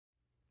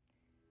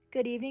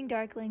Good evening,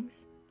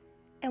 Darklings,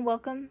 and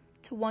welcome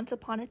to Once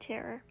Upon a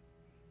Terror.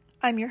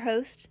 I'm your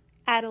host,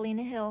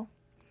 Adelina Hill,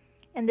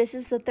 and this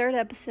is the third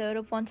episode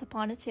of Once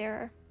Upon a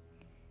Terror.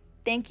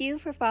 Thank you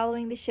for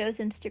following the show's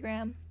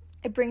Instagram.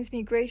 It brings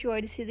me great joy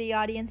to see the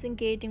audience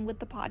engaging with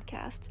the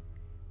podcast.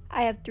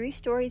 I have 3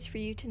 stories for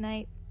you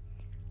tonight.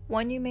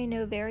 One you may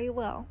know very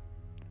well,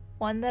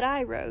 one that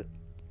I wrote,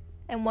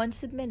 and one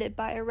submitted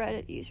by a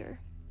Reddit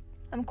user.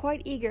 I'm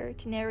quite eager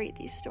to narrate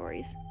these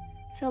stories,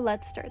 so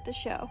let's start the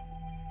show.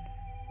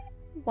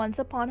 Once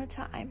upon a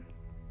time.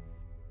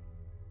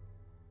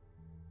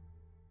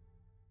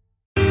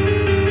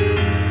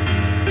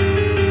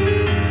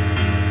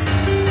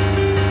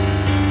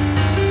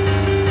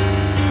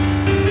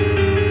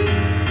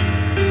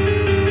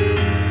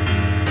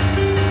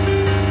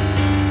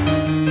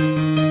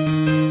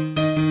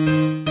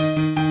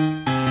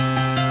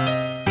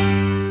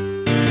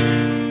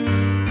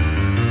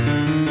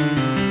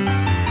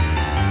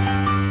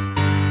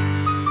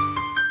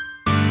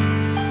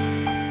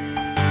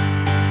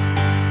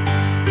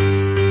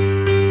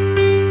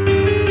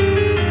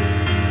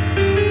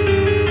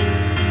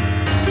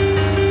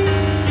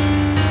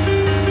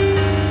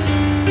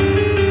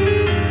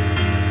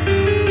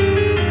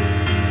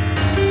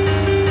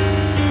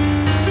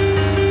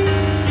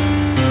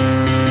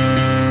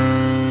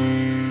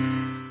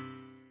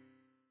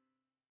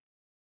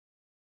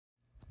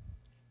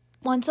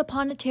 Once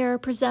Upon a Terror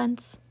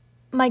presents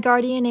My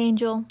Guardian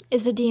Angel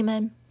is a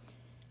Demon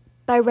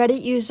by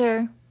Reddit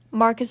user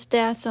Marcus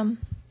Dassam.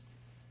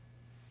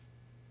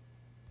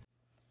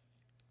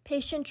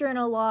 Patient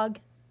Journal Log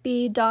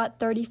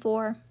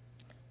B.34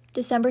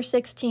 December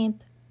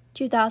 16th,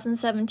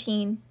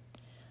 2017.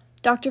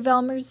 Dr.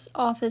 Velmer's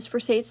Office for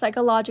State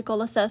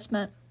Psychological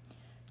Assessment.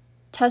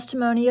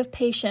 Testimony of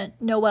Patient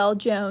Noel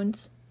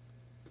Jones.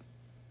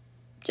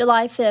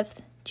 July 5th,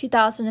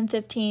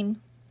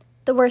 2015.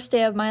 The worst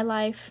day of my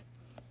life.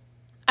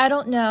 I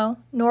don't know,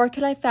 nor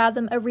could I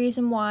fathom a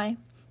reason why,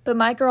 but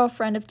my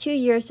girlfriend of 2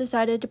 years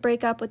decided to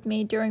break up with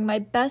me during my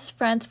best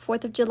friend's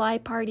 4th of July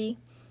party.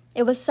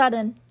 It was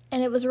sudden,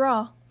 and it was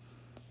raw.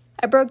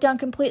 I broke down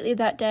completely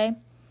that day.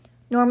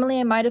 Normally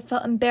I might have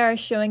felt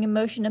embarrassed showing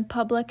emotion in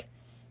public,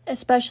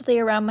 especially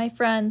around my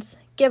friends,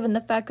 given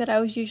the fact that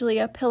I was usually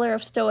a pillar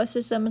of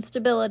stoicism and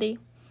stability.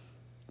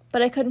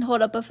 But I couldn't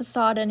hold up a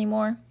facade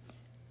anymore.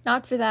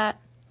 Not for that.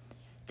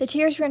 The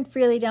tears ran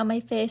freely down my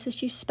face as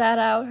she spat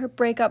out her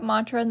breakup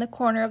mantra in the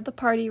corner of the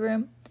party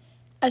room,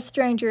 as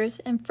strangers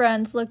and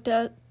friends looked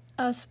at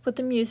us with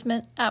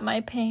amusement at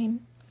my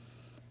pain.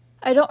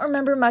 I don't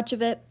remember much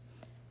of it.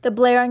 The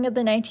blaring of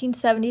the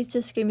 1970s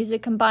disco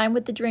music combined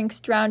with the drinks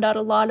drowned out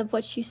a lot of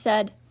what she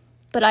said,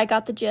 but I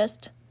got the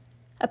gist.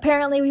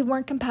 Apparently we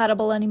weren't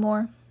compatible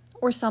anymore,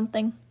 or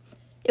something.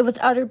 It was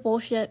utter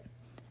bullshit,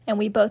 and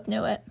we both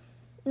knew it.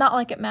 Not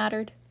like it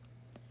mattered.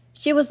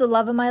 She was the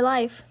love of my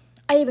life.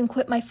 I even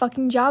quit my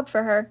fucking job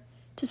for her,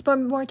 to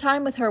spend more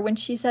time with her when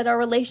she said our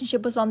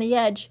relationship was on the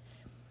edge,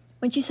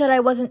 when she said I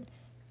wasn't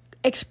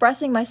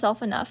expressing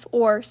myself enough,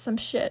 or some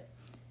shit.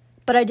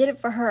 But I did it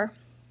for her.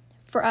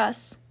 For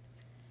us.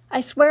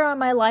 I swear on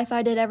my life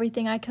I did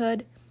everything I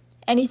could.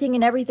 Anything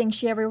and everything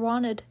she ever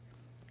wanted.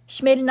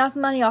 She made enough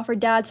money off her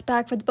dad's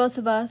back for the both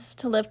of us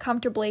to live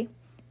comfortably,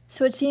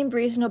 so it seemed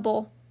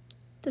reasonable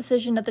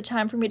decision at the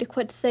time for me to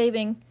quit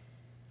saving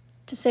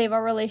to save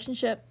our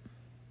relationship.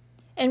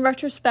 In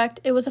retrospect,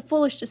 it was a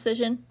foolish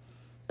decision,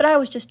 but I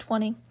was just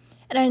 20,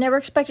 and I never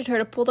expected her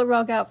to pull the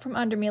rug out from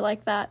under me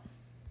like that.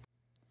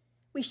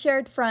 We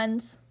shared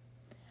friends.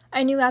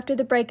 I knew after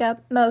the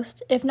breakup,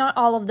 most, if not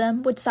all of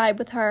them, would side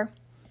with her.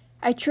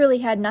 I truly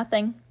had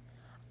nothing.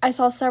 I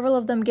saw several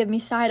of them give me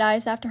side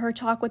eyes after her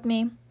talk with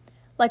me,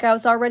 like I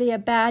was already a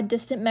bad,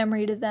 distant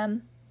memory to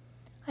them.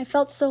 I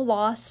felt so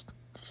lost,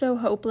 so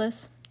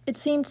hopeless. It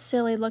seemed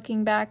silly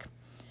looking back.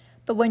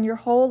 But when your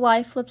whole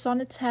life flips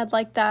on its head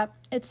like that,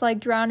 it's like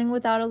drowning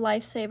without a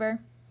lifesaver.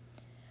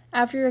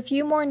 After a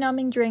few more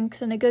numbing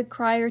drinks and a good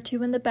cry or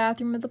two in the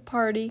bathroom of the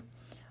party,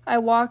 I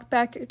walked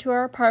back to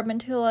our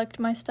apartment to collect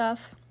my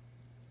stuff.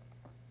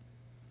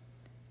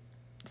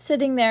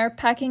 Sitting there,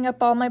 packing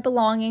up all my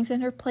belongings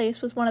in her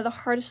place was one of the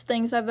hardest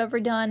things I've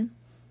ever done.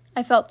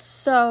 I felt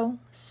so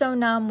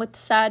numb with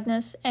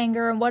sadness,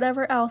 anger, and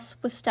whatever else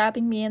was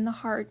stabbing me in the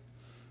heart.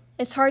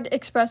 It's hard to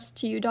express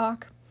to you,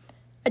 Doc.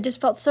 I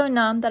just felt so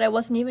numb that I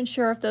wasn't even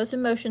sure if those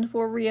emotions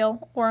were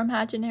real or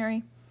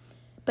imaginary.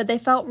 But they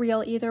felt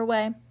real either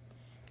way.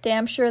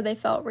 Damn sure they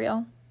felt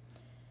real.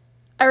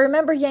 I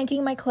remember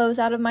yanking my clothes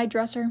out of my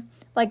dresser,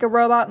 like a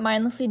robot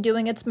mindlessly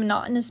doing its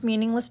monotonous,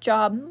 meaningless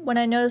job, when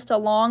I noticed a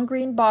long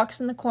green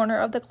box in the corner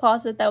of the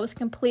closet that was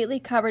completely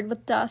covered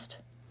with dust.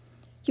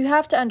 You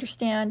have to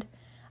understand,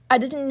 I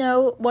didn't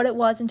know what it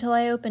was until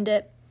I opened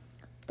it,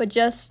 but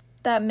just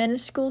that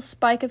minuscule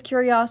spike of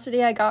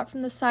curiosity I got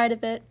from the sight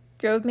of it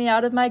drove me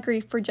out of my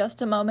grief for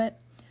just a moment,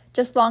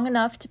 just long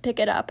enough to pick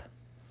it up.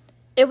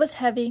 It was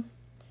heavy,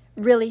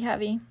 really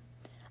heavy.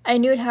 I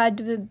knew it had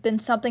to have been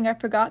something I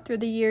forgot through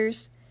the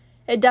years.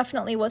 It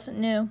definitely wasn't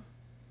new.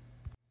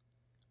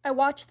 I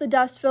watched the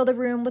dust fill the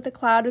room with a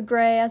cloud of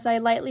gray as I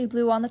lightly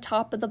blew on the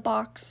top of the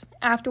box.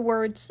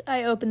 Afterwards,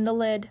 I opened the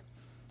lid.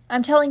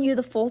 I'm telling you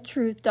the full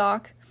truth,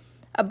 Doc.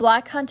 A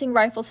black hunting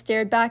rifle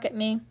stared back at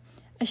me,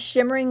 a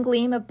shimmering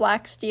gleam of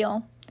black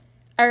steel.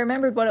 I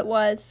remembered what it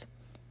was.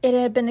 It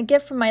had been a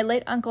gift from my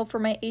late uncle for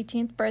my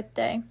 18th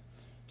birthday.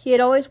 He had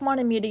always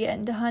wanted me to get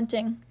into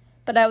hunting,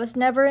 but I was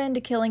never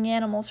into killing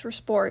animals for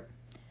sport.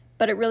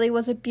 But it really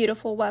was a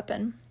beautiful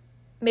weapon.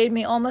 Made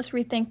me almost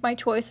rethink my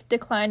choice of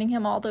declining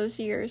him all those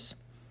years.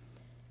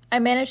 I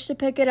managed to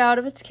pick it out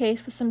of its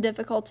case with some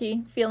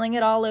difficulty, feeling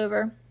it all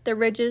over, the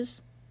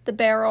ridges, the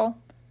barrel,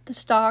 the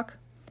stock.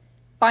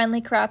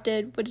 Finely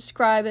crafted, would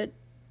describe it.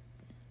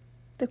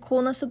 The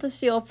coolness of the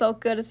steel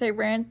felt good as I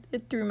ran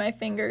it through my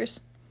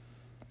fingers.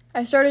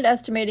 I started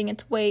estimating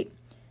its weight,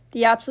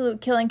 the absolute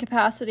killing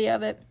capacity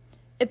of it.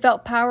 It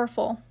felt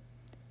powerful.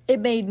 It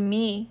made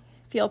me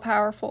feel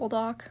powerful,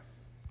 Doc.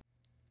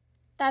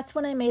 That's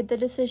when I made the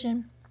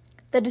decision.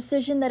 The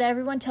decision that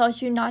everyone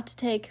tells you not to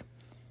take.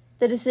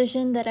 The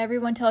decision that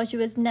everyone tells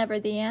you is never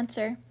the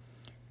answer.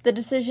 The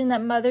decision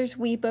that mothers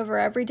weep over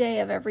every day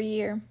of every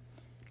year.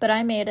 But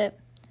I made it.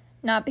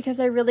 Not because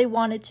I really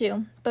wanted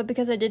to, but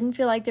because I didn't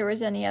feel like there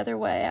was any other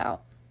way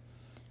out.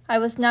 I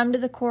was numb to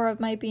the core of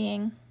my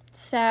being,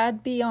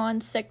 sad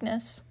beyond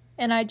sickness,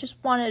 and I just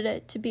wanted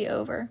it to be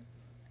over.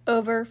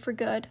 Over for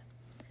good.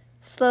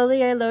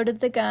 Slowly I loaded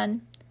the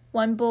gun,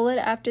 one bullet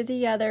after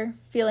the other,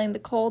 feeling the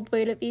cold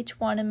weight of each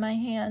one in my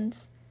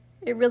hands.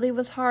 It really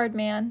was hard,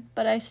 man,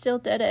 but I still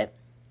did it.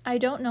 I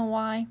don't know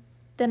why.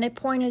 Then I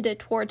pointed it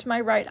towards my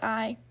right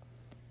eye.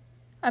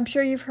 I'm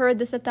sure you've heard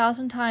this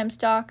 1,000 times,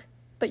 Doc,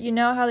 but you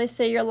know how they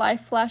say your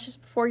life flashes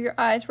before your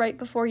eyes right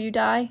before you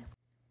die?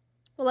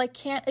 Well, I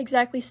can't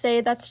exactly say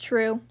that's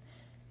true,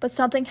 but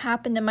something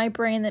happened in my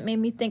brain that made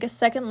me think a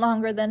second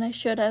longer than I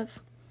should have.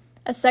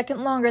 A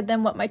second longer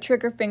than what my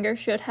trigger finger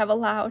should have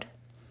allowed.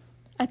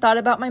 I thought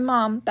about my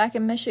mom back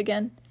in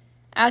Michigan,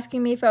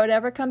 asking me if I would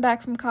ever come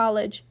back from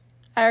college.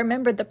 I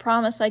remembered the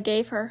promise I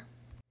gave her.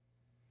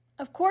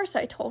 Of course,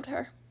 I told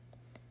her.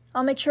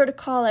 I'll make sure to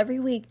call every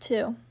week,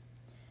 too.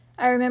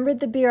 I remembered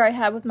the beer I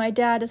had with my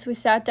dad as we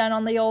sat down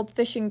on the old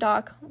fishing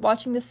dock,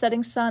 watching the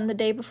setting sun the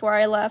day before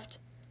I left.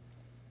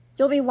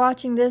 You'll be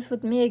watching this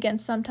with me again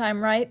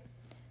sometime, right?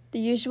 The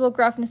usual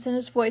gruffness in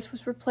his voice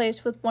was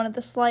replaced with one of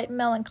the slight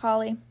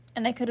melancholy,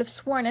 and I could have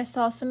sworn I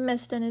saw some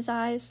mist in his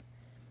eyes.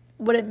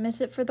 Wouldn't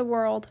miss it for the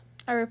world,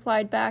 I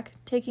replied back,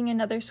 taking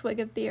another swig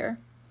of beer.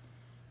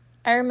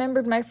 I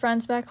remembered my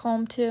friends back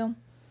home, too.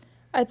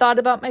 I thought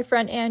about my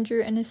friend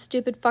Andrew and his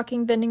stupid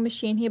fucking vending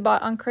machine he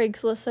bought on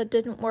Craigslist that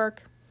didn't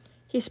work.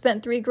 He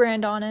spent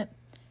 $3,000 on it,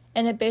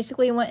 and it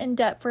basically went in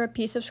debt for a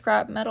piece of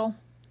scrap metal.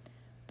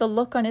 The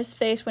look on his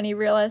face when he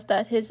realized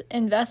that his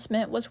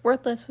investment was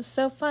worthless was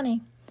so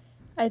funny.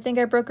 I think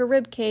I broke a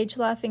rib cage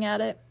laughing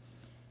at it.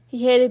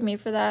 He hated me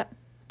for that,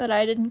 but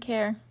I didn't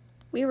care.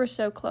 We were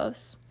so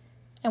close,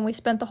 and we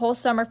spent the whole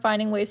summer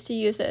finding ways to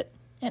use it.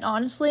 And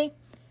honestly,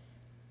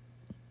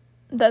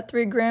 that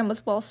 $3,000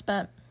 was well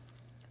spent.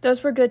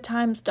 Those were good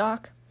times,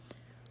 Doc.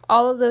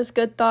 All of those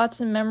good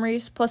thoughts and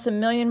memories, plus a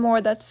million more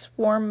that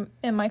swarm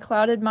in my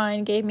clouded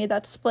mind, gave me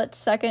that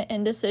split-second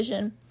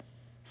indecision.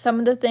 Some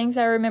of the things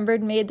I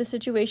remembered made the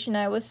situation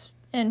I was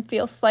in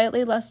feel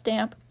slightly less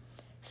damp,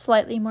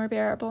 slightly more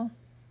bearable.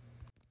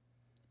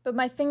 But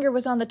my finger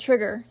was on the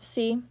trigger,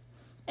 see?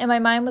 And my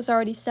mind was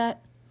already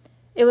set.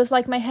 It was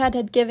like my head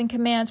had given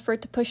commands for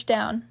it to push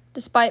down,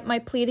 despite my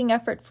pleading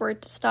effort for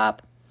it to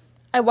stop.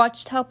 I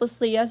watched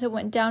helplessly as it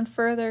went down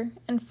further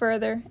and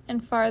further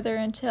and farther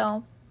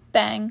until...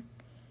 bang.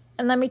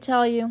 And let me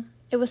tell you,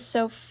 it was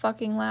so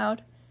fucking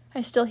loud. I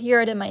still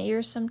hear it in my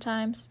ears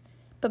sometimes.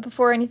 But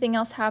before anything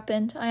else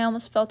happened, I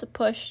almost felt a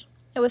push.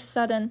 It was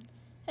sudden,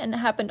 and it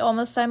happened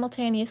almost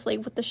simultaneously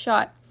with the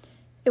shot.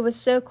 It was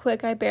so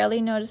quick I barely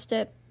noticed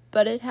it,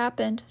 but it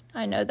happened.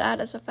 I know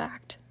that as a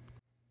fact.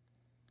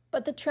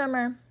 But the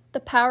tremor, the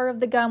power of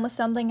the gun was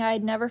something I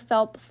had never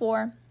felt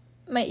before.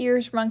 My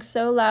ears rung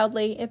so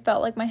loudly, it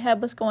felt like my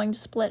head was going to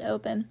split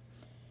open.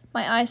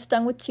 My eyes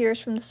stung with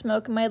tears from the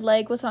smoke, and my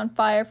leg was on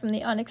fire from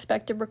the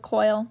unexpected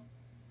recoil.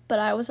 But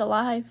I was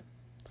alive.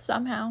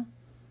 Somehow.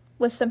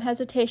 With some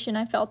hesitation,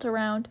 I felt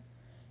around.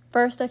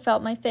 First, I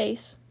felt my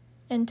face.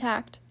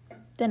 Intact.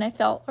 Then I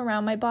felt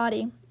around my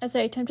body, as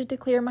I attempted to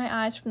clear my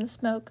eyes from the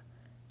smoke.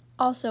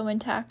 Also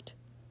intact.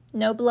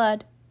 No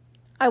blood.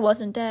 I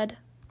wasn't dead.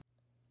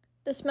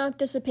 The smoke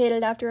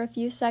dissipated after a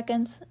few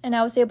seconds, and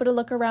I was able to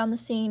look around the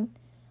scene.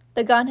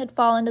 The gun had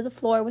fallen to the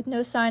floor with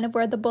no sign of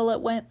where the bullet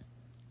went.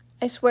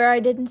 I swear I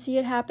didn't see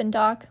it happen,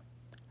 Doc.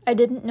 I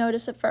didn't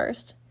notice at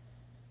first.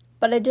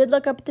 But I did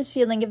look up at the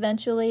ceiling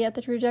eventually at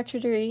the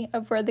trajectory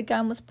of where the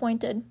gun was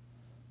pointed.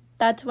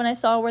 That's when I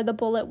saw where the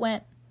bullet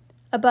went.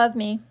 Above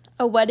me,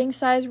 a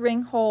wedding-sized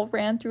ring hole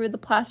ran through the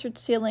plastered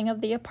ceiling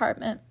of the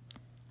apartment,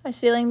 a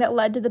ceiling that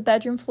led to the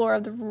bedroom floor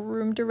of the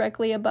room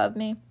directly above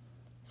me.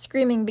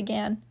 Screaming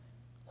began.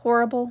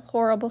 Horrible,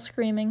 horrible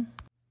screaming.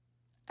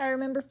 I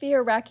remember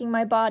fear racking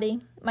my body.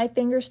 My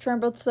fingers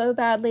trembled so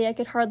badly I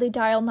could hardly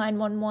dial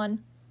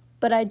 911.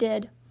 But I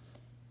did.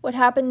 What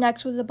happened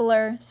next was a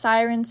blur,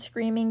 sirens,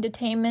 screaming,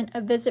 detainment,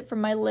 a visit from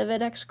my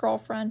livid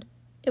ex-girlfriend.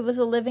 It was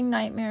a living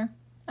nightmare.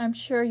 I'm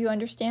sure you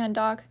understand,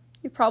 Doc.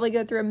 You probably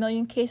go through a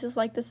million cases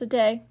like this a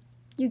day.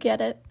 You get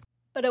it.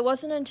 But it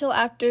wasn't until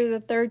after the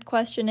third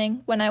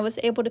questioning when I was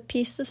able to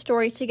piece the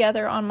story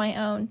together on my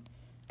own.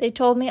 They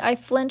told me I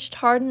flinched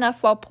hard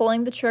enough while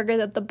pulling the trigger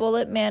that the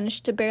bullet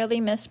managed to barely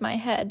miss my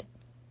head.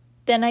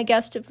 Then I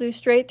guessed it flew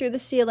straight through the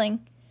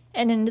ceiling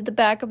and into the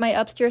back of my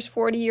upstairs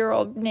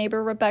 40-year-old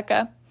neighbor,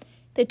 Rebecca.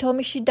 They told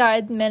me she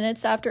died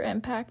minutes after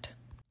impact.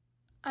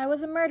 I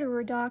was a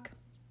murderer, Doc.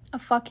 A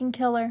fucking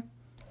killer.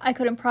 I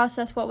couldn't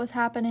process what was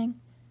happening.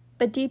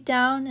 But deep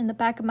down in the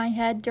back of my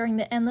head, during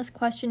the endless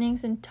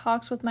questionings and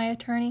talks with my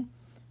attorney,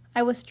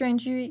 I was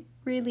strangely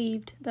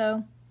relieved,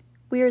 though.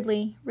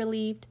 Weirdly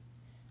relieved.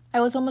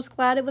 I was almost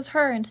glad it was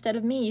her instead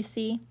of me, you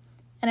see.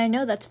 And I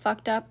know that's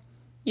fucked up.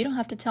 You don't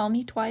have to tell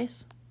me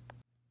twice.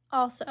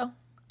 Also,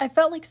 I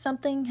felt like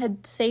something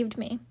had saved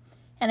me,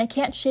 and I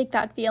can't shake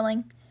that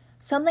feeling.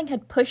 Something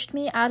had pushed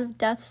me out of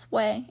death's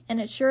way, and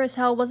it sure as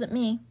hell wasn't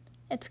me.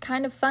 It's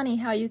kind of funny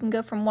how you can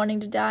go from wanting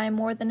to die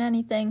more than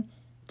anything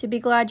to be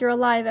glad you're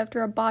alive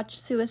after a botched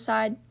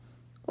suicide.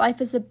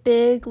 Life is a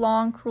big,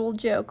 long, cruel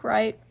joke,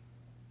 right?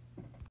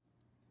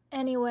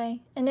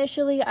 Anyway,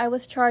 initially I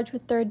was charged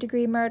with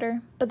third-degree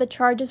murder, but the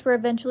charges were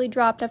eventually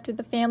dropped after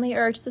the family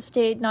urged the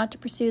state not to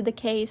pursue the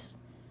case.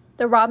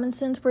 The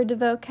Robinsons were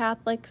devout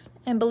Catholics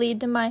and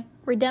believed in my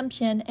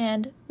redemption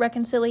and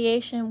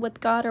reconciliation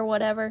with God or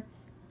whatever.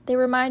 They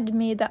reminded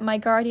me that my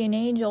guardian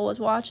angel was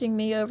watching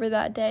me over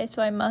that day,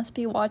 so I must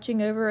be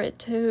watching over it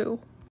too.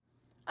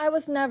 I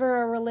was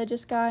never a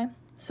religious guy,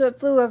 so it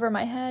flew over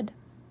my head.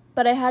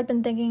 But I had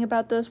been thinking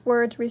about those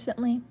words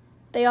recently.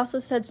 They also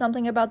said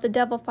something about the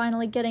devil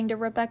finally getting to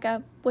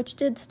Rebecca, which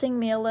did sting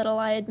me a little,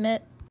 I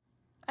admit.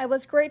 I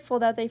was grateful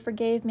that they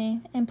forgave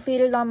me and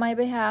pleaded on my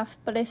behalf,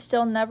 but I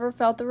still never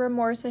felt the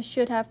remorse I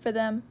should have for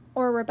them,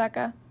 or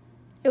Rebecca.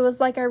 It was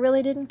like I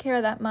really didn't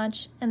care that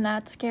much, and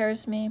that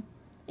scares me.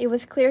 It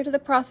was clear to the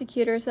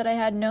prosecutors that I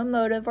had no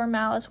motive or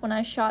malice when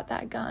I shot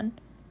that gun.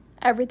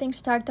 Everything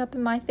stacked up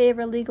in my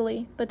favor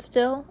legally, but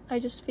still, I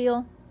just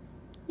feel...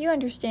 You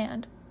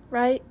understand,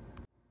 right?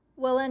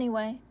 Well,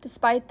 anyway,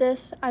 despite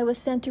this, I was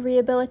sent to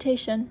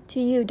rehabilitation,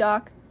 to you,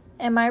 Doc,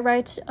 and my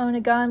rights to own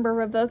a gun were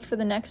revoked for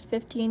the next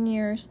 15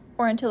 years,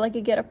 or until I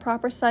could get a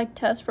proper psych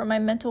test for my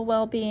mental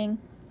well-being.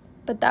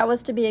 But that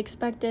was to be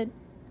expected.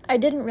 I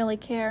didn't really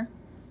care.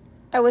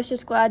 I was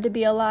just glad to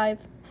be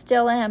alive.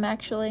 Still am,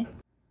 actually.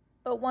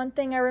 But one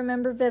thing I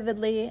remember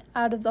vividly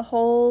out of the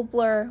whole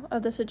blur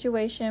of the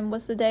situation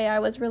was the day I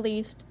was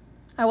released.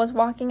 I was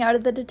walking out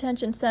of the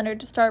detention center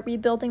to start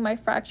rebuilding my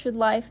fractured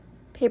life,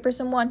 papers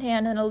in one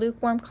hand and a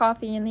lukewarm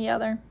coffee in the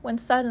other, when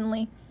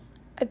suddenly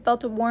I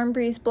felt a warm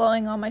breeze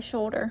blowing on my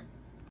shoulder.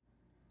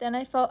 Then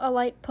I felt a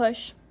light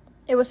push.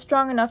 It was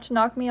strong enough to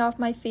knock me off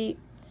my feet,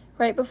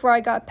 right before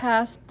I got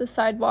past the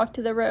sidewalk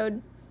to the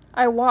road.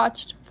 I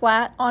watched,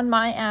 flat on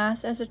my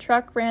ass, as a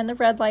truck ran the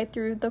red light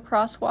through the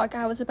crosswalk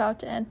I was about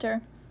to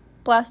enter,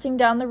 blasting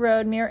down the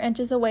road mere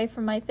inches away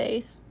from my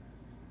face.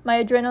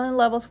 My adrenaline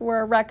levels were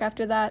a wreck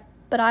after that,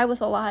 but I was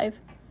alive.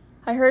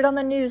 I heard on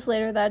the news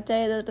later that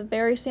day that the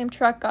very same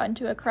truck got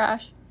into a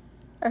crash.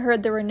 I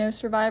heard there were no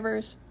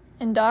survivors.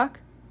 And Doc?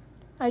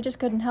 I just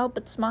couldn't help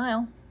but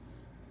smile.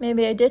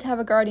 Maybe I did have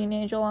a guardian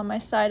angel on my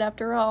side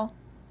after all.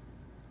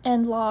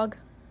 End log.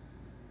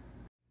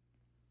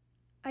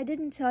 I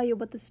didn't tell you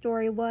what the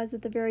story was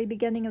at the very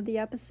beginning of the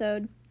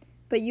episode,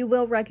 but you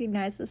will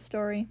recognize the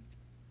story.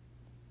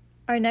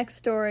 Our next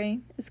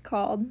story is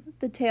called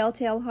The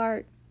Telltale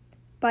Heart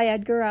by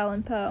Edgar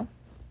Allan Poe.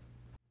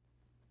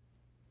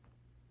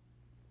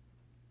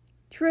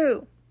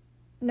 True.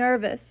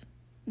 Nervous.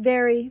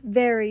 Very,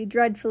 very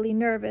dreadfully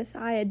nervous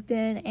I had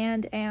been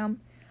and am.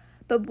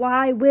 But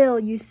why will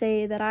you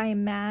say that I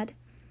am mad?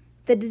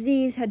 The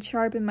disease had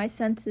sharpened my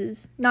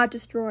senses, not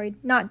destroyed,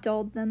 not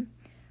dulled them.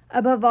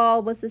 Above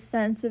all was the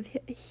sense of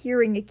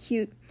hearing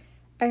acute.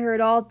 I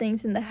heard all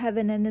things in the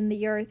heaven and in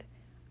the earth.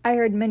 I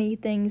heard many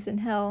things in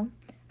hell.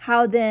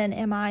 How then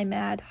am I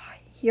mad?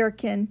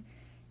 Hearken,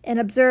 and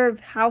observe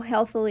how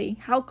healthily,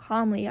 how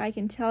calmly I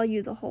can tell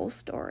you the whole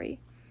story.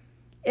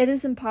 It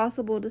is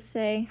impossible to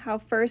say how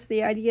first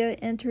the idea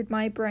entered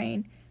my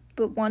brain,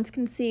 but once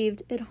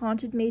conceived, it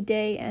haunted me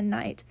day and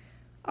night.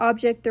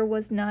 Object there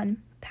was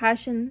none.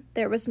 Passion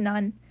there was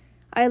none.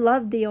 I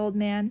loved the old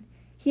man.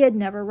 He had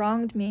never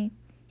wronged me.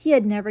 He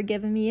had never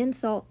given me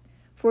insult.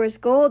 For his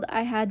gold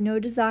I had no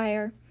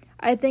desire.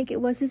 I think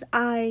it was his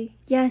eye.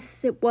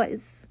 Yes, it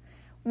was.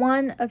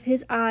 One of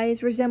his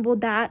eyes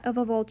resembled that of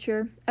a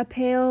vulture, a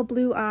pale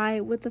blue eye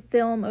with a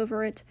film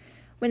over it.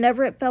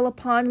 Whenever it fell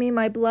upon me,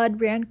 my blood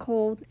ran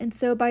cold, and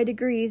so by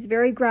degrees,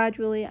 very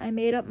gradually, I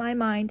made up my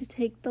mind to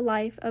take the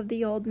life of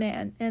the old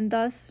man, and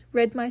thus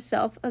rid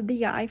myself of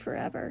the eye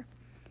forever.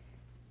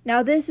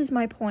 Now this is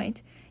my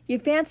point. You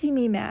fancy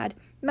me mad.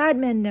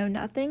 Madmen know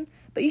nothing.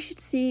 But you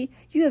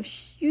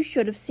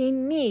should have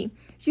seen me.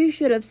 You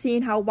should have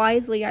seen how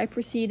wisely I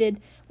proceeded,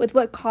 with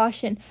what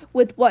caution,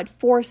 with what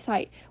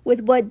foresight,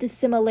 with what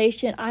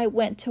dissimulation I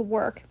went to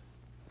work.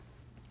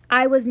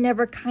 I was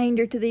never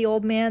kinder to the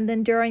old man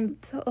than during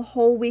the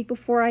whole week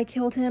before I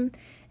killed him,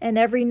 and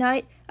every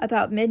night,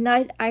 about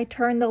midnight, I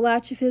turned the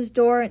latch of his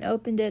door and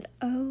opened it,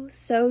 oh,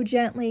 so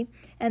gently,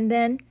 and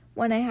then,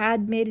 when I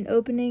had made an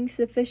opening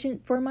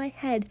sufficient for my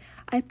head,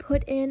 I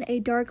put in a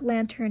dark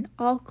lantern,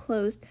 all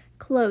closed,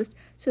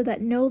 so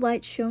that no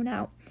light shone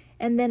out,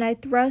 and then I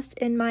thrust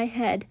in my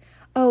head.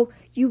 Oh,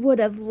 you would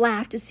have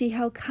laughed to see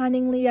how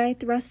cunningly I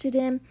thrust it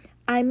in.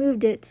 I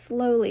moved it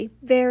slowly,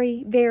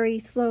 very, very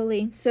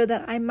slowly, so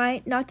that I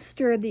might not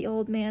disturb the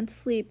old man's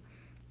sleep.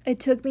 It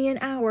took me an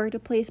hour to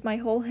place my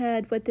whole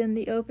head within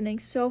the opening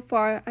so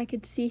far I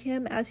could see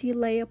him as he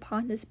lay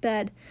upon his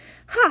bed.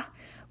 Ha!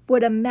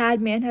 Would a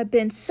madman have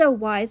been so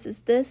wise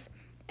as this?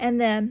 And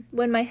then,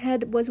 when my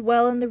head was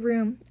well in the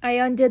room, I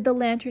undid the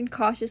lantern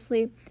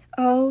cautiously,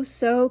 oh,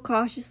 so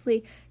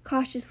cautiously,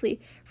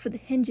 for the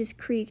hinges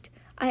creaked.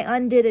 I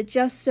undid it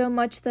just so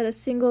much that a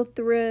single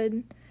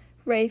thread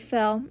ray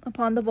fell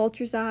upon the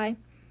vulture's eye,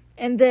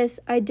 and this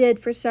I did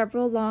for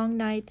several long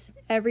nights,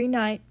 every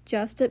night,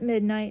 just at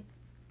midnight.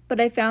 But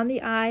I found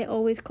the eye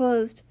always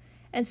closed,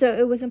 and so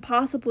it was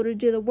impossible to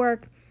do the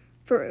work,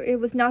 for it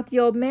was not the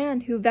old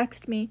man who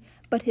vexed me,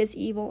 but his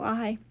evil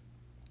eye.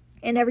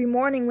 And every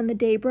morning when the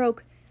day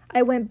broke,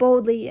 I went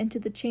boldly into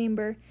the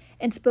chamber,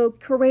 and spoke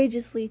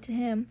courageously to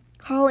him,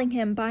 calling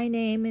him by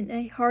name in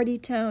a hearty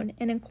tone,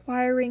 and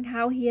inquiring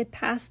how he had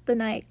passed the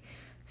night.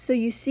 So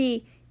you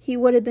see, he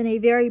would have been a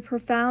very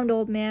profound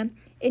old man,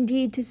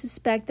 indeed, to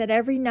suspect that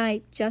every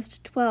night, just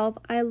at 12,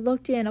 I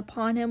looked in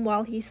upon him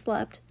while he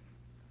slept.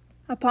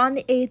 Upon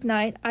the 8th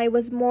night, I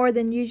was more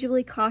than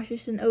usually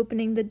cautious in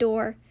opening the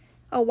door.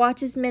 A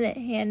watch's minute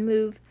hand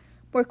moved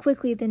more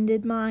quickly than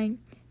did mine.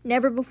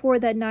 Never before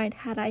that night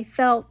had I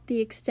felt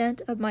the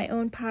extent of my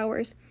own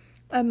powers,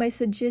 of my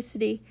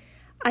sagacity.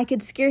 I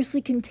could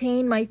scarcely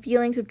contain my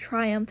feelings of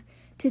triumph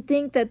to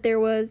think that there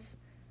was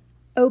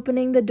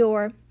opening the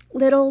door,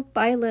 little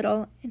by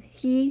little, and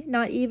he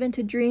not even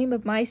to dream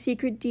of my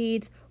secret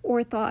deeds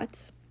or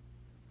thoughts.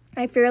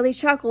 I fairly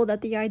chuckled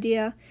at the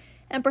idea,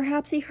 and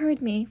perhaps he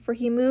heard me, for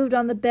he moved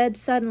on the bed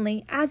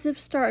suddenly, as if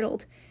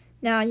startled.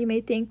 Now you may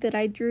think that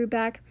I drew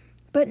back,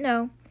 but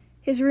no.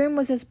 His room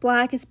was as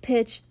black as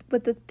pitch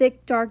with the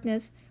thick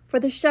darkness,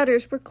 for the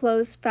shutters were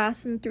closed,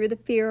 fastened through the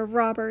fear of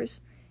robbers,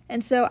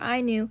 and so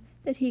I knew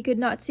that he could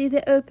not see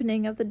the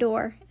opening of the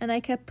door, and I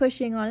kept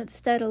pushing on it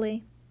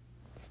steadily.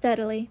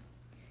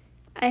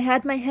 I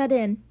had my head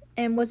in,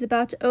 and was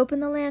about to open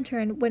the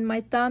lantern when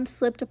my thumb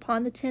slipped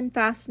upon the tin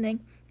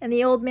fastening, and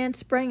the old man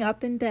sprang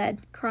up in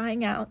bed,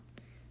 crying out,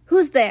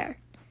 "Who's there?"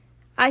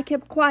 I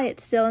kept quite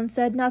still and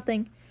said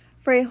nothing.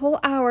 For a whole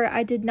hour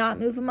I did not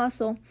move a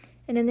muscle,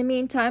 and in the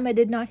meantime I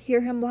did not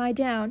hear him lie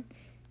down.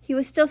 He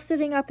was still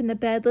sitting up in the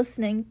bed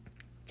listening,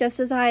 just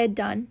as I had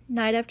done,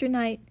 night after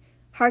night,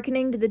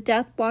 hearkening to the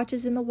death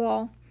watches in the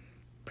wall.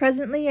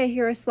 Presently I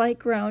hear a slight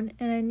groan,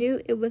 and I knew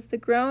it was the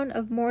groan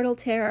of mortal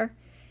terror.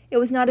 It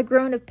was not a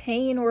groan of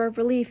pain or of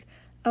relief.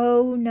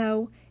 Oh,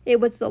 no, it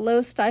was the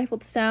low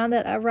stifled sound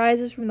that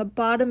arises from the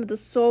bottom of the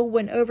soul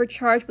when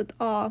overcharged with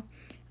awe.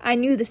 I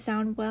knew the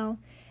sound well.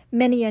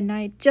 Many a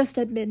night, just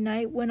at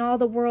midnight, when all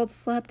the world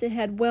slept, it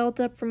had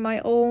welled up from my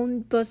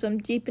own bosom,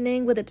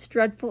 deepening with its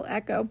dreadful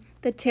echo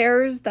the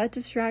terrors that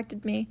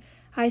distracted me.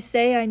 I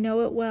say I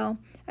know it well.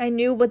 I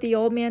knew what the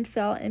old man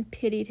felt, and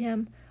pitied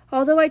him.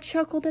 Although I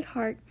chuckled at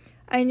heart,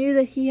 I knew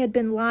that he had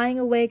been lying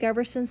awake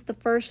ever since the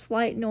first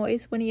slight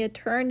noise, when he had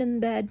turned in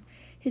bed.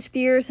 His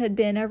fears had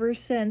been ever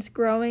since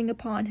growing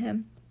upon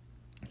him.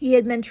 He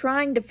had been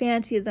trying to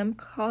fancy them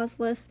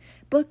causeless,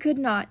 but could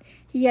not.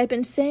 He had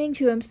been saying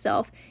to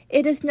himself,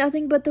 "It is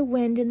nothing but the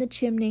wind in the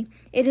chimney.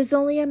 It is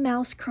only a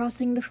mouse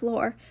crossing the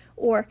floor."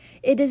 Or,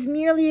 "It is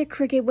merely a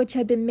cricket which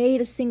had been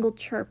made a single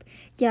chirp."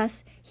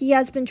 Yes, he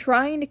has been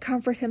trying to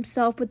comfort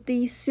himself with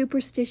these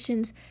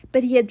superstitions,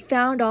 but he had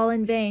found all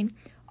in vain.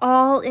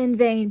 All in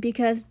vain,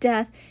 because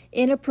death,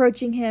 in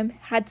approaching him,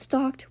 had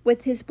stalked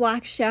with his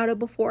black shadow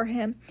before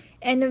him,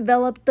 and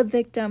enveloped the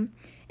victim.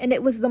 And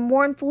it was the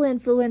mournful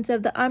influence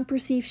of the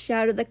unperceived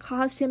shadow that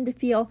caused him to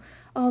feel,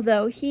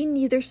 although he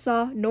neither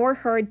saw nor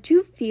heard,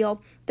 to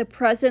feel the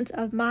presence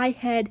of my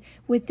head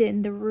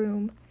within the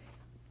room.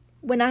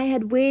 When I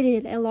had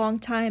waited a long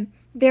time,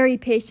 very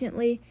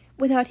patiently,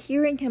 without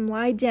hearing him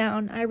lie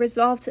down, I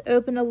resolved to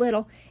open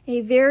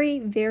a very,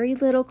 very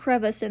little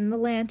crevice in the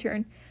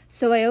lantern.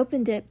 So I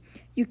opened it.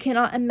 You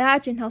cannot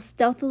imagine how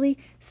stealthily,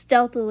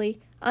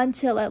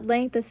 until at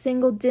length a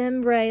single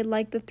dim ray,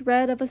 like the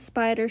thread of a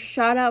spider,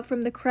 shot out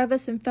from the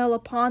crevice and fell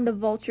upon the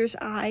vulture's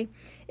eye.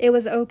 It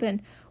was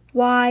open,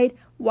 wide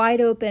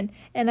open,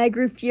 and I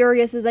grew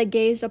furious as I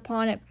gazed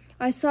upon it.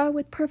 I saw it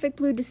with perfect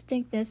blue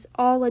distinctness,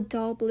 all a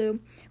dull blue,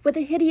 with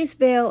a hideous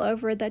veil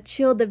over it that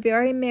chilled the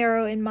very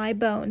marrow in my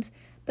bones.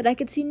 But I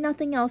could see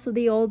nothing else of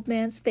the old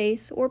man's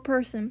face or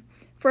person,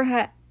 for I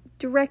had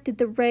directed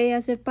the ray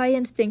as if by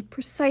instinct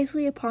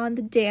precisely upon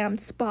the damned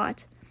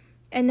spot.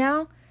 And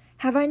now,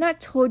 have I not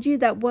told you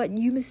that what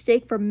you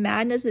mistake for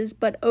madness is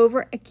but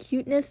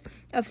over-acuteness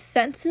of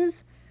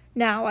senses?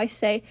 Now, I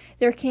say,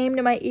 there came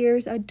to my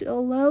ears a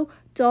low,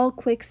 dull,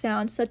 quick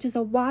sound, such as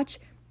a watch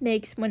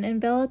makes when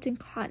enveloped in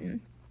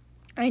cotton.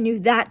 I knew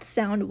that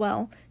sound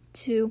well,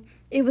 too.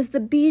 It was the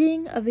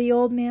beating of the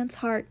old man's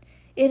heart.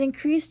 It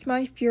increased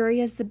my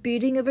fury as the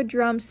beating of a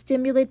drum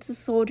stimulates a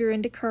soldier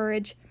into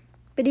courage.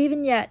 But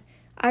even yet,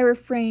 I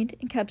refrained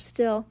and kept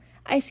still.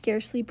 I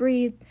scarcely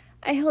breathed.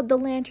 I held the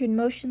lantern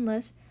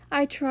motionless.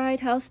 I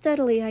tried how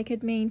steadily I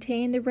could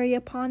maintain the ray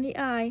upon the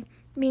eye.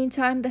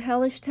 Meantime, the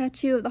hellish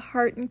tattoo of the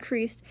heart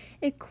increased.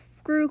 It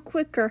grew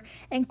quicker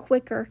and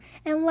quicker,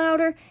 and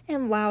louder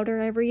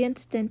every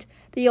instant.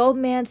 The old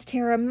man's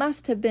terror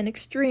must have been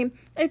extreme.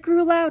 It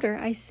grew louder,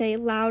 I say,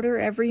 louder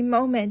every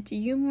moment. Do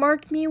you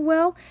mark me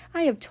well?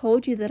 I have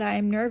told you that I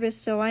am nervous,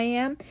 so I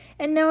am.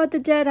 And now at the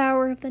dead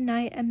hour of the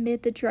night,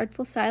 amid the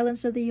dreadful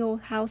silence of the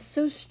old house,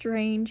 so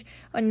strange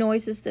a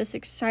noise as this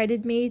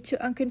excited me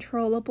to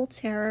uncontrollable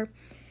terror.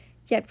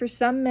 Yet for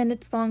some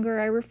minutes longer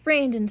I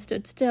refrained and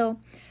stood still.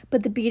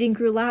 But the beating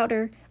grew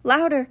louder.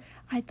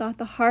 I thought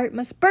the heart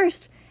must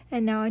burst,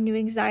 and now a new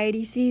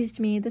anxiety seized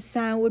me. The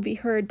sound would be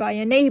heard by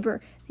a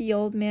neighbor. The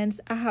old man's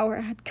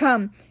hour had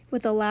come.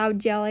 With a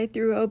loud yell I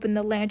threw open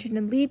the lantern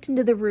and leaped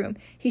into the room.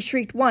 He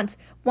shrieked once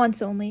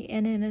only.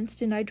 In an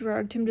instant I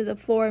dragged him to the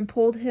floor and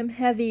pulled him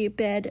heavy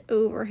bed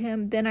over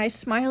him. Then I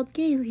smiled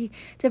gaily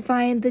to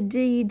find the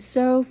deed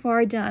so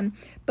far done.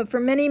 But for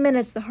many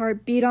minutes the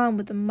heart beat on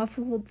with a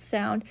muffled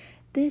sound.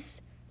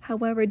 This,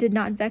 however, did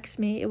not vex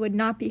me. It would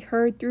not be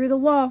heard through the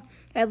wall.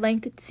 At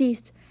length it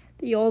ceased.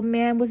 The old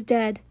man was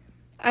dead.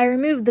 I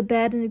removed the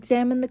bed and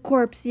examined the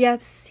corpse.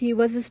 Yes, he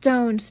was a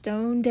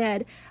stone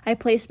dead. I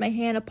placed my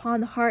hand upon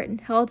the heart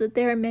and held it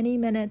there many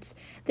minutes.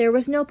 There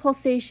was no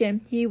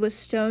pulsation. He was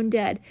stone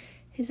dead.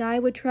 His eye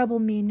would trouble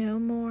me no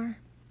more.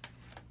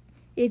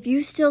 If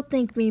you still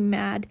think me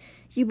mad,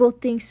 you will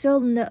think so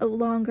no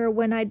longer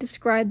when I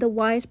describe the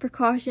wise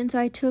precautions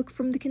I took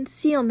from the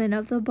concealment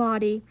of the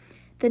body.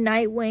 The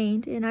night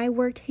waned, and I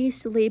worked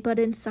hastily but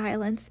in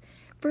silence.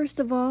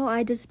 First of all,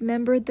 I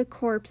dismembered the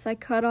corpse. I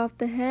cut off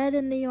the head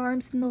and the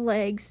arms and the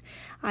legs.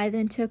 I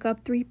then took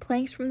up 3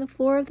 planks from the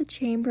floor of the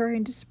chamber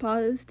and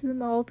disposed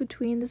them all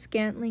between the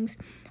scantlings.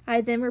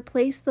 I then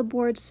replaced the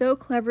boards so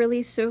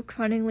cleverly, so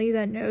cunningly,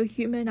 that no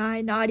human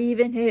eye, not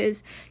even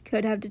his,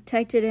 could have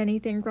detected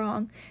anything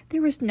wrong.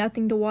 There was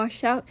nothing to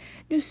wash out,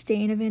 no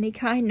stain of any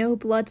kind, no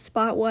blood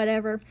spot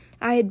whatever.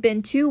 I had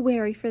been too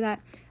wary for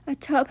that. A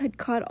tub had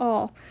caught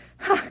all.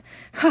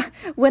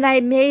 When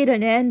I made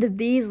an end of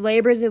these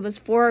labors, it was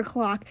 4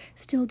 o'clock,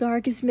 still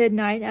dark as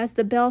midnight. As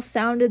the bell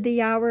sounded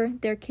the hour,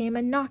 there came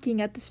a knocking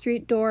at the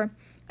street door.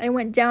 I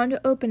went down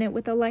to open it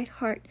with a light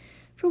heart.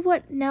 For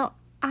what now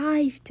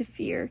I to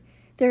fear?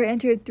 There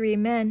entered 3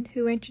 men,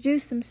 who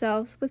introduced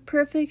themselves with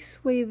perfect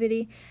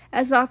suavity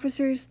as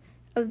officers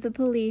of the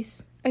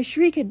police. A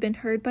shriek had been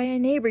heard by a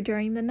neighbor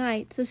during the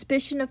night.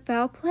 Suspicion of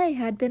foul play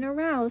had been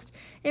aroused.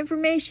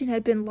 Information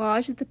had been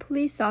lodged at the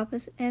police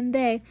office, and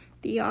they,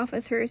 the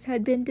officers,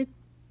 had been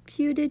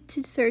deputed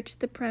to search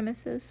the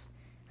premises.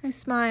 I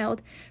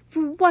smiled.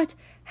 For what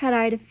had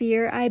I to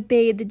fear? I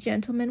bade the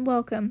gentleman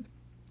welcome.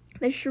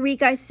 The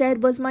shriek, I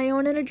said, was my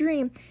own in a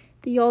dream.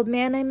 The old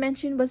man I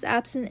mentioned was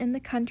absent in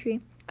the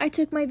country. I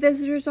took my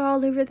visitors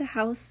all over the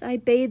house. I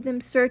bade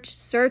them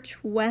search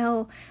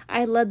well.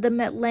 I led them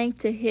at length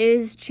to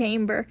his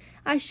chamber.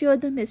 I showed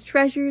them his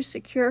treasures,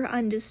 secure,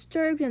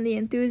 undisturbed in the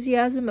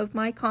enthusiasm of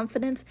my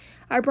confidence.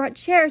 I brought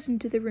chairs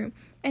into the room,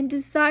 and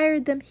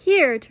desired them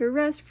here to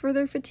rest for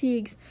their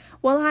fatigues,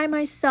 while I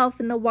myself,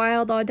 in the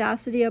wild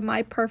audacity of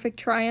my perfect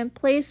triumph,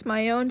 placed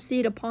my own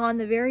seat upon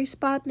the very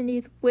spot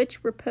beneath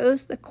which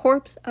reposed the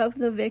corpse of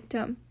the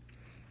victim.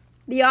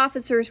 The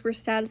officers were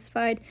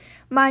satisfied.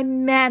 My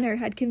manner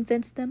had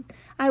convinced them.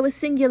 I was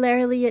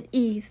singularly at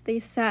ease. They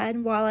sat,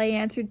 and while I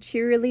answered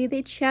cheerily,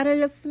 they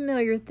chatted of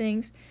familiar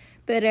things.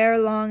 But ere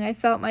long I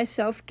felt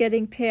myself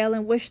getting pale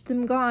and wished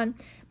them gone.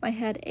 My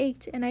head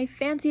ached, and I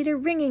fancied a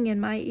ringing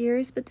in my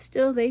ears, but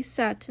still they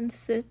sat and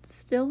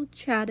still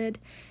chatted.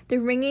 The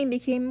ringing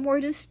became more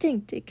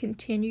distinct. It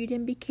continued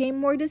and became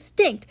more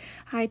distinct.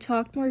 I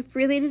talked more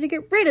freely to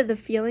get rid of the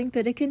feeling,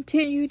 but it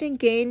continued and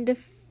gained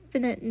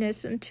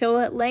definiteness until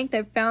at length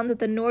I found that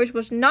the noise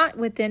was not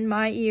within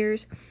my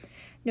ears.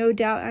 No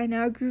doubt I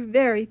now grew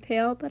very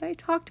pale, but I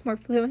talked more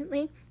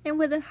fluently, and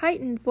with a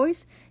heightened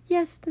voice.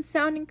 Yes, the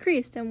sound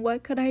increased, and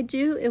what could I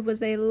do? It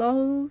was a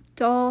low,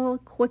 dull,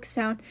 quick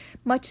sound,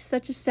 much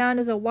such a sound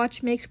as a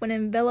watch makes when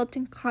enveloped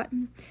in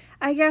cotton.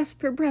 I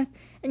gasped for breath,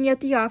 and yet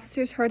the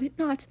officers heard it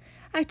not.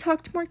 I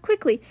talked more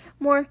quickly,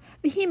 more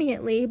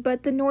vehemently,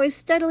 but the noise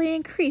steadily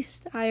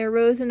increased. I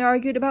arose and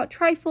argued about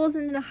trifles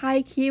in a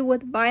high key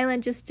with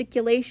violent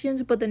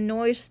gesticulations, but the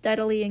noise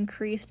steadily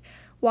increased.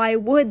 Why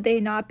would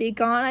they not be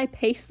gone? I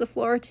paced the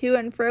floor to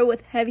and fro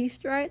with heavy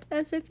strides,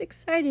 as if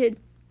excited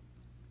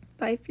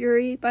by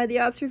fury, by the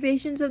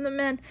observations of the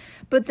men,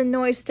 but the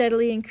noise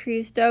steadily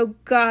increased. Oh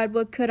God,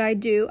 what could I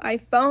do? I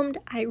foamed,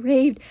 I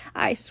raved,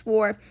 I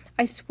swore.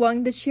 I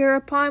swung the chair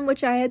upon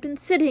which I had been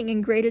sitting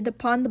and grated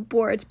upon the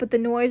boards, but the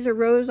noise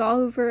arose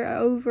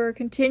over,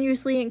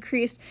 continuously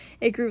increased.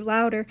 It grew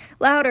louder,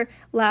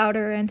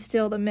 louder, and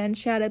still the men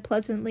chatted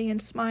pleasantly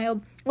and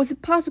smiled. Was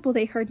it possible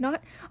they heard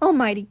not?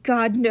 Almighty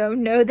God,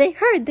 no, they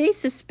heard, they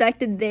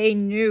suspected, they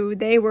knew.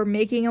 They were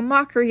making a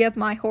mockery of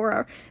my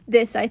horror.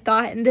 This I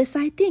thought, and this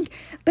I think,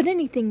 but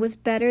anything was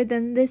better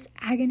than this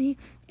agony.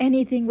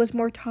 Anything was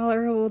more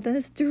tolerable than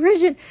this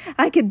derision.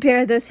 I could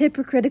bear those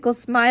hypocritical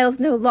smiles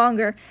no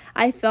longer.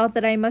 I felt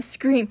that I must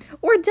scream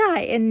or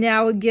die, and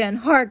now again,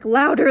 hark,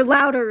 louder.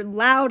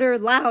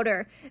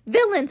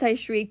 Villains, I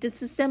shrieked,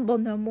 dissemble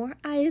no more.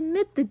 I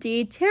admit the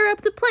deed. Tear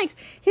up the planks.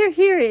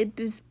 Hear it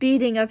is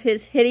beating of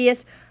his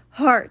hideous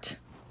heart.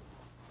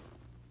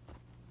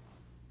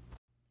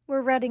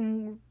 We're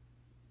wedding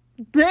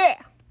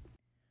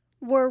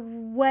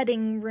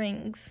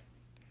rings.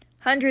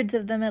 Hundreds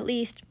of them at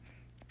least.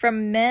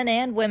 From men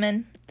and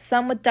women,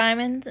 some with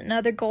diamonds and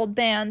other gold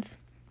bands.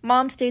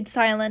 Mom stayed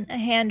silent, a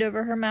hand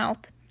over her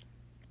mouth.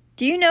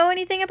 Do you know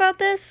anything about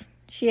this?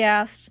 She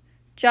asked.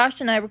 Josh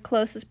and I were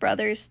close as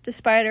brothers,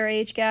 despite our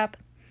age gap.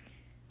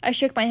 I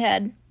shook my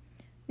head.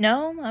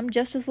 No, I'm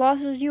just as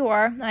lost as you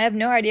are. I have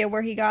no idea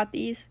where he got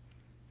these.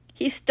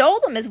 He stole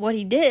them is what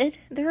he did.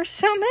 There are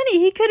so many.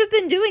 He could have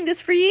been doing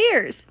this for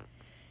years.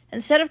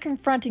 Instead of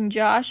confronting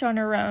Josh on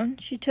her own,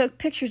 she took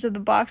pictures of the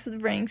box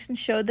with rings and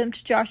showed them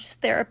to Josh's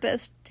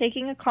therapist,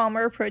 taking a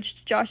calmer approach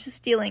to Josh's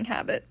stealing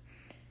habit.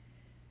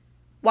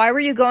 Why were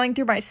you going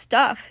through my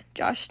stuff?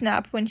 Josh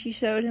snapped when she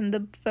showed him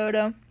the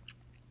photo.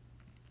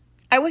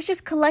 I was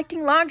just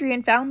collecting laundry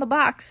and found the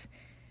box.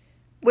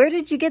 Where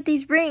did you get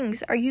these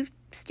rings? Are you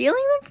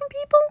stealing them from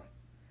people?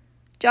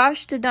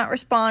 Josh did not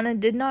respond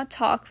and did not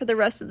talk for the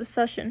rest of the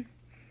session.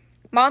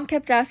 Mom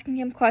kept asking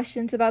him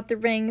questions about the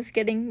rings,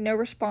 getting no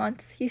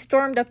response. He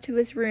stormed up to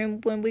his room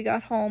when we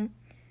got home.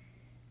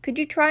 Could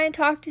you try and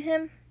talk to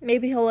him?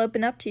 Maybe he'll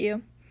open up to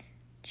you.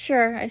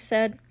 Sure, I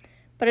said,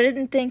 but I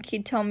didn't think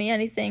he'd tell me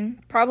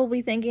anything,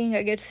 probably thinking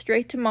I'd get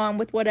straight to Mom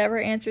with whatever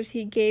answers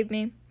he gave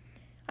me.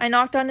 I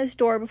knocked on his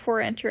door before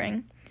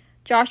entering.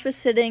 Josh was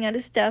sitting at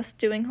his desk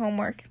doing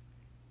homework.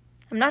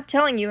 I'm not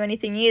telling you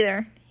anything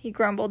either, he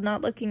grumbled,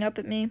 not looking up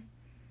at me.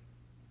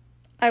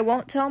 I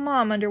won't tell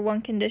Mom under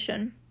one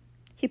condition.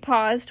 He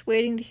paused,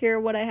 waiting to hear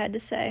what I had to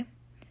say.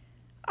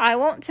 I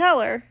won't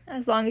tell her,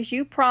 as long as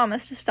you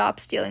promise to stop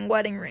stealing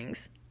wedding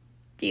rings.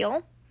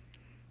 Deal?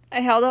 I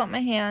held out my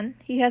hand.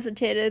 He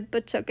hesitated,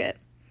 but took it.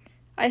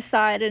 I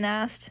sighed and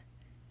asked,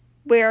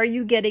 Where are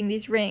you getting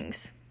these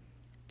rings?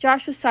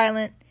 Josh was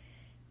silent,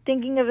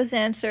 thinking of his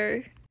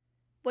answer.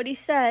 What he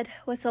said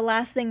was the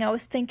last thing I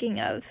was thinking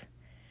of.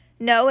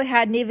 No, it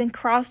hadn't even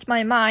crossed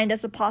my mind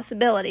as a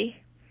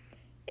possibility.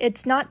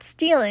 It's not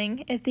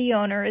stealing if the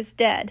owner is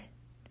dead,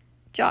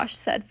 Josh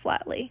said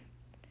flatly.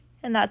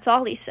 And that's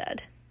all he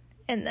said.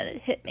 And then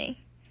it hit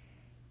me.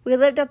 We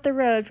lived up the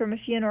road from a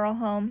funeral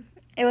home.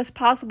 It was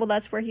possible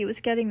that's where he was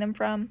getting them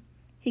from.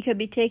 He could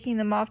be taking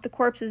them off the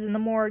corpses in the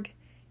morgue.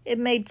 It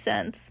made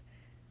sense.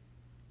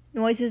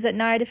 Noises at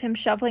night of him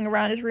shuffling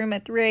around his room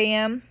at 3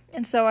 a.m.,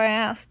 and so I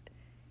asked,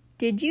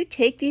 Did you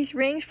take these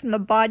rings from the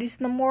bodies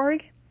in the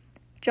morgue?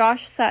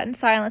 Josh sat in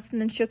silence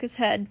and then shook his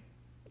head.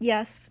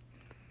 Yes.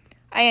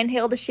 I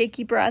inhaled a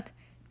shaky breath.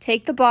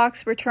 Take the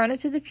box, return it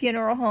to the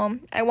funeral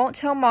home. I won't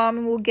tell Mom,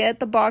 and we'll get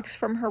the box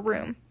from her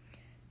room.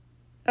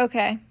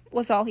 Okay,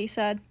 was all he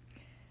said.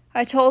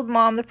 I told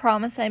Mom the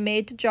promise I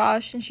made to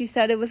Josh, and she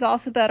said it was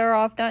also better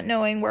off not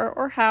knowing where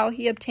or how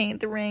he obtained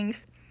the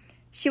rings.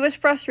 She was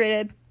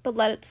frustrated, but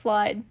let it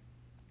slide.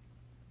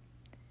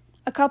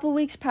 A couple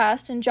weeks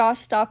passed, and Josh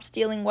stopped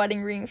stealing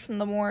wedding rings from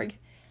the morgue.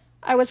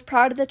 I was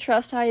proud of the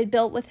trust I had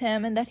built with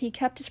him and that he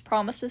kept his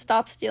promise to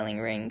stop stealing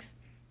rings.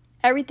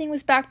 Everything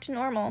was back to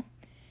normal.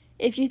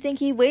 If you think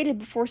he waited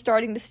before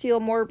starting to steal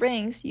more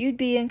rings, you'd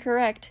be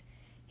incorrect.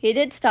 He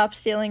did stop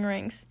stealing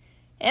rings.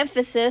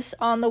 Emphasis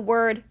on the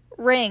word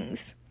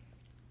rings.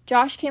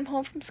 Josh came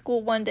home from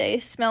school one day,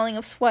 smelling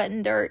of sweat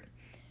and dirt.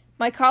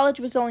 My college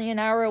was only an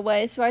hour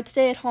away, so I'd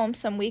stay at home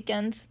some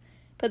weekends.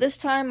 But this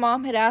time,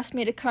 Mom had asked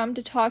me to come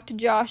to talk to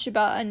Josh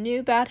about a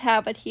new bad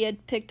habit he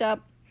had picked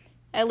up.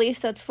 At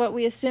least that's what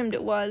we assumed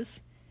it was.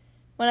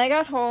 When I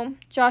got home,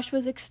 Josh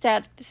was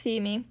ecstatic to see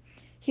me.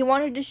 He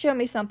wanted to show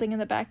me something in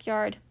the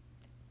backyard.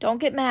 Don't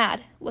get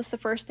mad, was the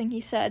first thing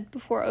he said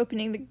before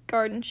opening the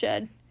garden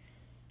shed.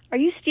 Are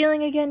you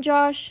stealing again,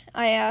 Josh?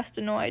 I asked,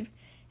 annoyed.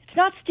 It's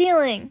not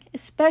stealing,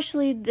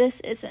 especially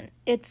this isn't.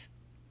 It's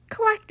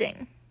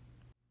collecting.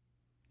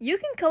 You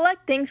can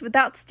collect things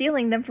without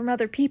stealing them from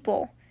other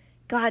people.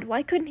 God,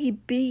 why couldn't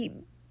it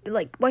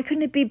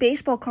be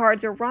baseball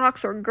cards or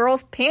rocks or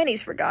girls'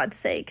 panties, for God's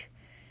sake?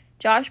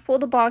 Josh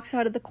pulled a box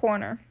out of the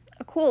corner.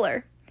 A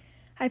cooler.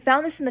 I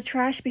found this in the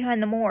trash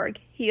behind the morgue.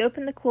 He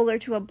opened the cooler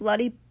to a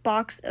bloody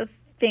box of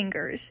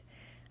fingers.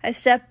 I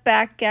stepped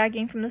back,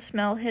 gagging from the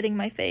smell hitting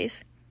my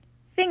face.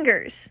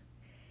 Fingers.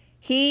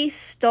 He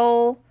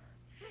stole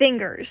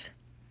fingers.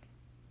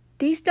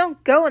 These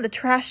don't go in the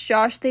trash,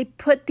 Josh. They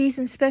put these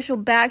in special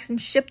bags and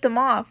shipped them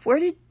off. Where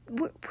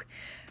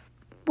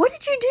What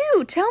did you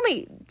do? Tell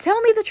me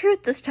the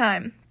truth this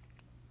time.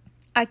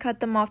 I cut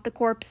them off the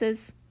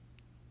corpses.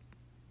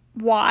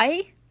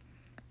 Why?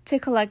 To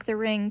collect the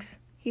rings.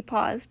 He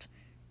paused.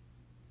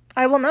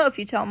 I will know if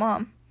you tell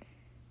Mom.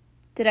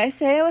 Did I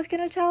say I was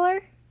going to tell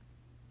her?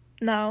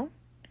 No.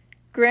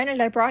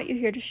 Granted, I brought you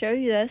here to show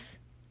you this.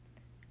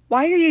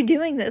 Why are you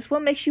doing this?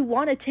 What makes you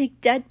want to take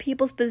dead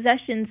people's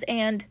possessions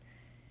and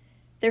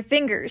their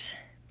fingers?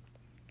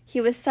 He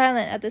was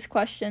silent at this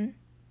question.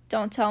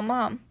 Don't tell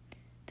Mom.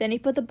 Then he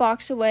put the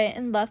box away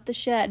and left the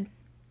shed.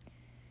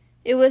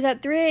 It was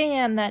at 3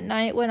 a.m. that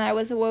night when I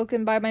was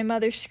awoken by my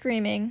mother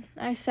screaming.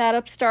 I sat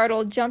up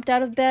startled, jumped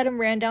out of bed, and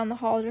ran down the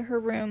hall to her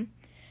room.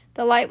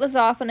 The light was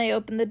off and I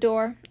opened the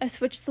door. I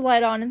switched the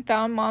light on and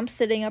found Mom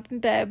sitting up in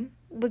bed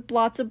with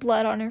lots of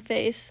blood on her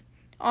face.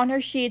 On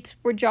her sheets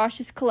were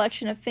Josh's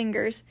collection of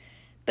fingers,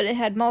 but it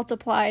had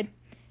multiplied.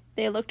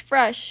 They looked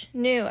fresh,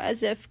 new,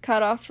 as if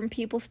cut off from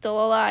people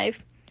still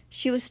alive.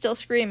 She was still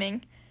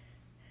screaming.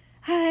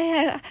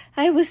 I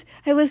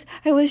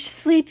was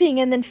sleeping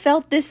and then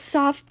felt this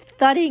soft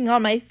thudding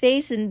on my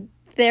face, and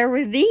there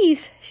were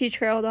these, she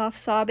trailed off,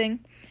 sobbing.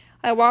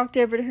 I walked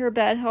over to her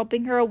bed,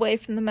 helping her away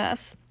from the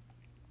mess.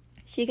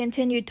 She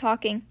continued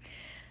talking.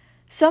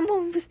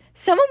 Someone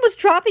was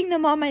dropping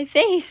them on my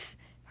face.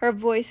 Her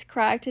voice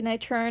cracked, and I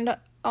turned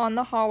on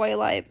the hallway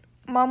light.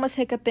 Mom was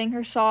hiccuping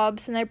her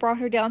sobs, and I brought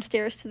her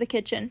downstairs to the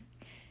kitchen.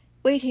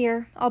 Wait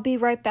here. I'll be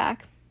right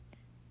back.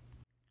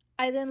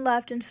 I then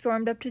left and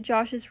stormed up to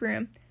Josh's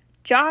room.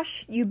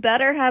 Josh, you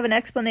better have an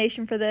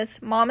explanation for this.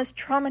 Mom is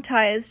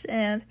traumatized,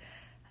 and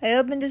I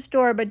opened his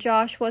door, but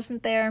Josh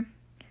wasn't there.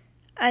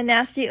 A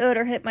nasty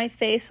odor hit my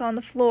face on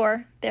the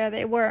floor. There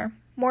they were.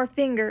 More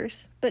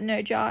fingers, but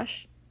no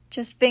Josh.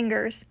 Just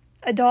fingers.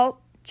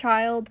 Adult,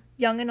 child,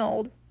 young and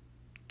old.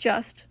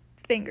 Just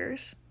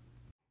fingers.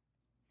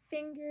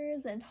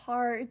 Fingers and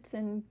hearts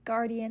and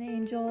guardian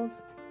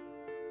angels.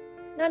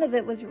 None of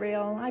it was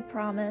real, I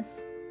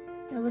promise.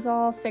 It was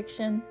all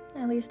fiction.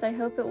 At least I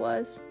hope it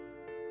was.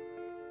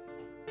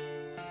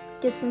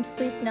 Get some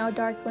sleep now,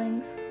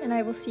 darklings, and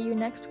I will see you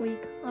next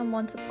week on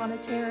Once Upon a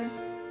Terror.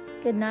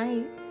 Good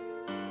night.